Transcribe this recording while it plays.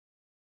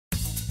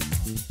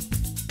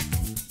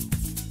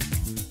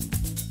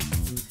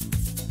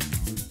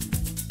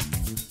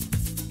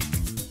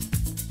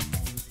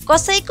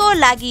कसैको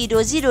लागि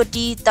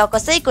रोजीरोटी त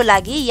कसैको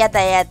लागि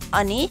यातायात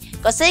अनि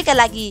कसैका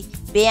लागि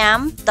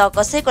व्यायाम त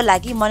कसैको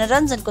लागि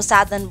मनोरञ्जनको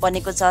साधन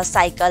बनेको छ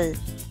साइकल।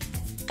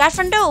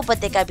 काठमाडौँ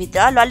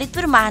उपत्यकाभित्र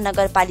ललितपुर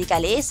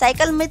महानगरपालिकाले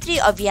साइकल मैत्री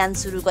अभियान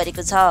सुरु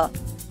गरेको छ।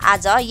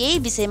 आज यही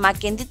विषयमा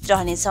केन्द्रित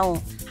रहनेछौँ,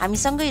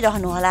 हामीसँगै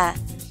रहनुहोला।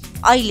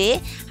 अहिले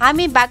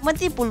हामी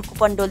बागमती पुल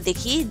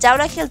कुपन्डोलदेखि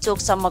जावलाखेल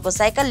चोकसम्मको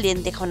साइकल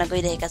लेन देखाउन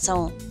गइरहेका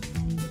छौँ।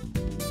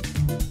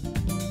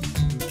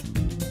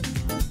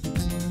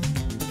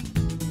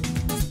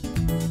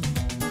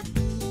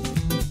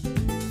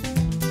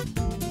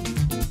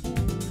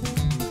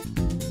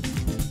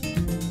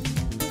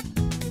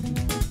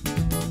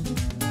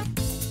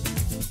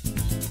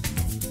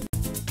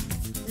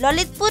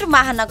 ललितपुर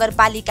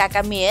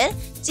महानगरपालिकाका मेयर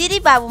चिरी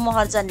बाबु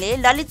महर्जनले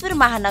ललितपुर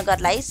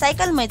महानगरलाई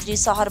साइकल मैत्री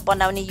सहर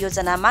बनाउने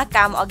योजनामा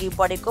काम अघि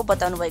बढेको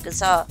बताउनु भएको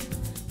छ।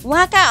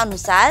 उहाँका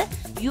अनुसार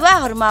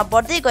युवाहरूमा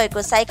बढ्दै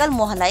गएको साइकल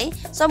मोहलाई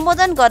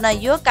सम्बोधन गर्न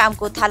यो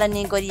कामको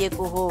थालनी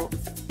गरिएको हो।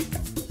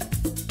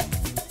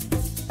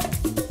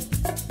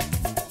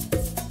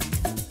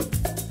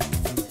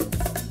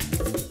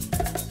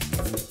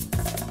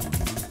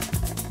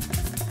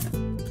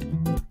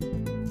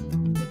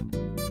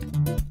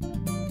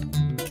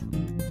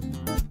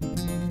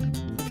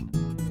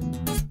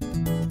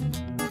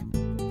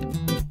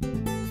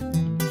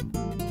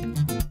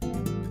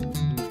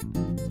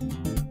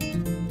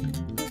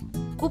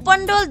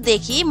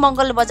 कुपन्डोलदेखि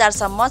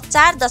मंगलबजारसम्म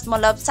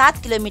 4.7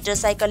 किलोमिटर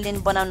साइकल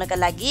लेन बनाउनका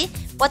लागि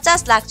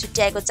 50 लाख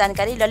छुट्याएको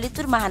जानकारी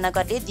ललितपुर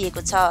महानगरले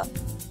दिएको छ।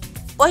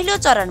 पहिलो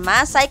चरणमा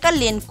साइकल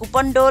लेन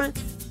कुपन्डोल,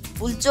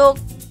 पुल्चोक,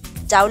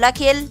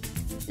 जावलाखेल,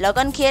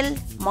 लगनखेल,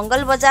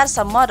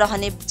 मंगलबजारसम्म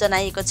रहने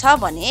जनाइएको छ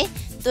भने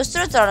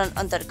दोस्रो चरण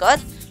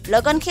अन्तर्गत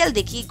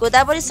लगनखेलदेखि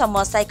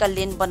गोदावरीसम्म साइकल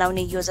लेन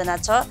बनाउने योजना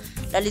छ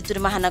ललितपुर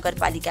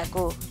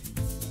महानगरपालिकाको।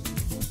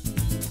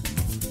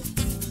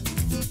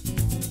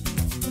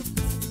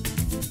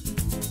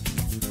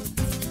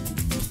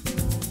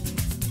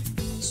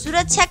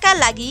 सुरक्षाका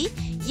लागि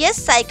यस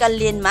साइकल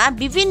लेनमा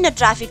विभिन्न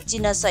ट्राफिक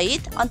चिन्ह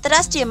सहित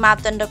अन्तर्राष्ट्रिय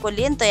मापदण्डको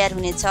लेन तयार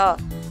हुनेछ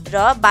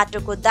र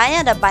बाटोको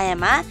दायाँ र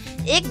बायाँमा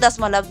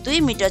 1.2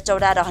 मिटर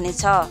चौडा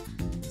रहनेछ।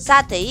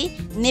 साथै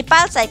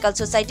नेपाल साइकल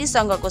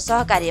सोसाइटीसँगको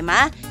सहकार्यमा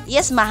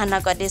यस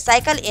महानगरले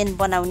साइकल लेन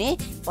बनाउने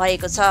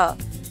भएको छ।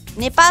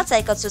 नेपाल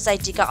साइकल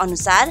सोसाइटीका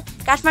अनुसार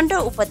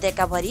काठमाडौँ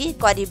उपत्यकाभरि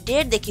करिब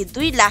 1.5 देखि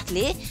 2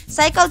 लाखले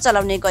साइकल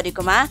चलाउने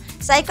गरेकोमा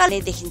साइकल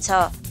देखिन्छ।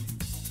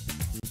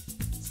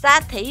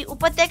 साथै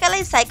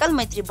उपत्यकालाई साइकल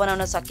मैत्री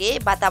बनाउन सके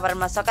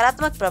वातावरणमा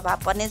सकारात्मक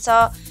प्रभाव पर्नेछ,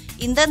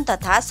 इन्धन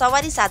तथा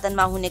सवारी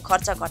साधनमा हुने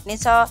खर्च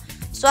घट्नेछ,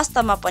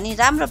 स्वास्थ्यमा पनि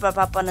राम्रो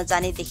प्रभाव पर्न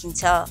जाने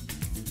देखिन्छ।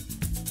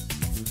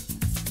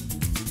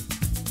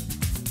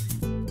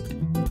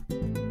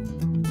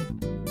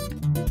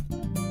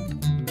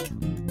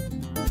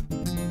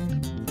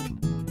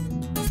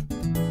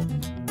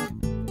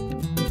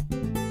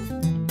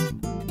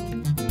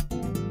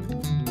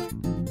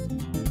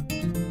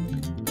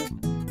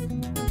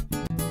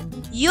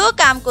 यो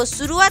कामको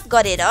सुरुवात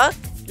गरेर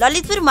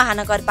ललितपुर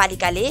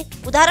महानगरपालिकाले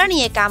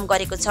उदाहरणीय काम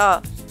गरेको छ।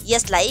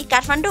 यसलाई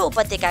काठमाडौँ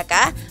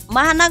उपत्यकाका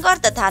महानगर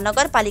तथा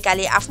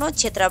नगरपालिकाले आफ्नो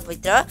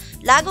क्षेत्रभित्र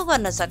लागू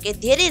गर्न सके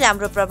धेरै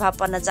राम्रो प्रभाव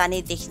पर्न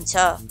जाने देखिन्छ।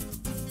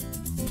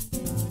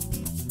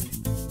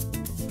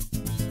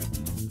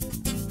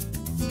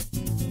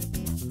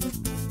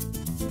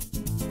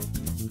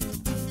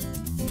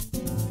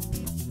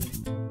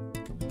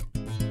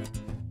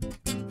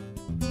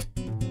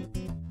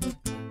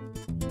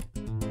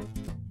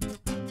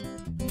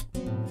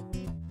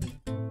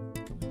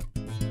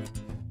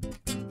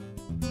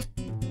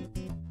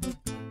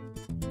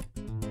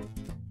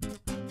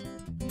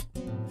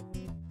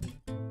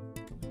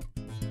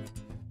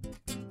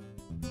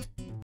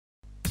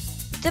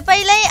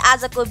 तपाईलाई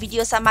आजको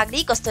भिडियो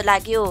सामग्री कस्तो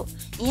लाग्यो?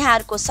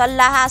 यहाँहरुको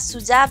सल्लाह,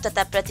 सुझाव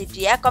तथा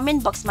प्रतिक्रिया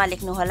कमेन्ट बक्समा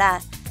लेख्नुहोला।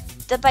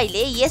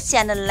 तपाईले यस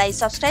च्यानललाई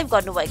सब्स्क्राइब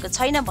गर्नुभएको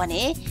छैन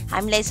भने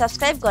हामीलाई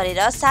सब्स्क्राइब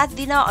गरेर साथ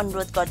दिन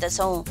अनुरोध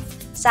गर्दछौं।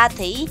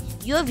 साथै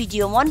यो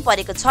भिडियो मन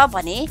परेको छ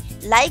भने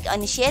लाइक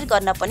अनि शेयर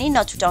गर्न पनि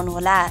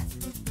नछुटाउनुहोला।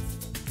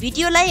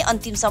 भिडियोलाई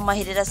अन्तिमसम्म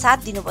हेरेर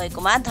साथ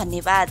दिनुभएकोमा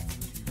धन्यवाद।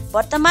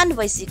 वर्तमान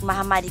वैश्विक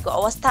महामारीको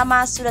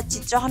अवस्थामा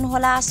सुरक्षित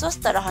रहनुहोला,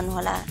 स्वस्थ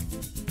रहनुहोला।